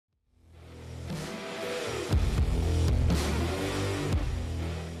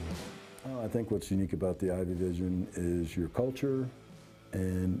think what's unique about the I Division is your culture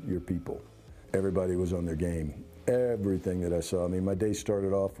and your people. Everybody was on their game. Everything that I saw. I mean, my day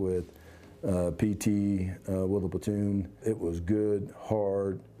started off with PT with a platoon. It was good,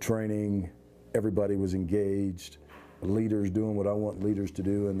 hard training. Everybody was engaged. Leaders doing what I want leaders to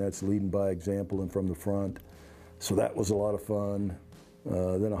do, and that's leading by example and from the front. So that was a lot of fun.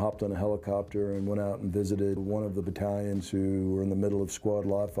 Then I hopped on a helicopter and went out and visited one of the battalions who were in the middle of squad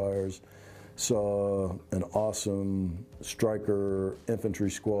live fires. Saw an awesome striker infantry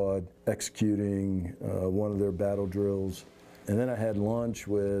squad executing one of their battle drills. And then I had lunch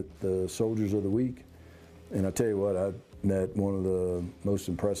with the soldiers of the week. And I tell you what, I met one of the most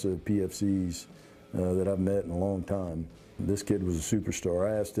impressive PFCs that I've met in a long time. This kid was a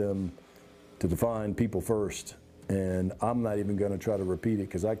superstar. I asked him to define people first, and I'm not even going to try to repeat it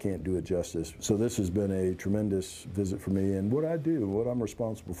because I can't do it justice. So this has been a tremendous visit for me, and what I do, what I'm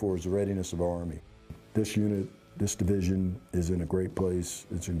responsible for is the readiness of our Army. This unit, this division is in a great place.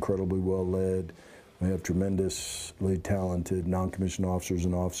 It's incredibly well led. We have tremendously talented non-commissioned officers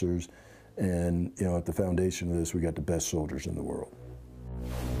and officers, and at the foundation of this, we got the best soldiers in the world.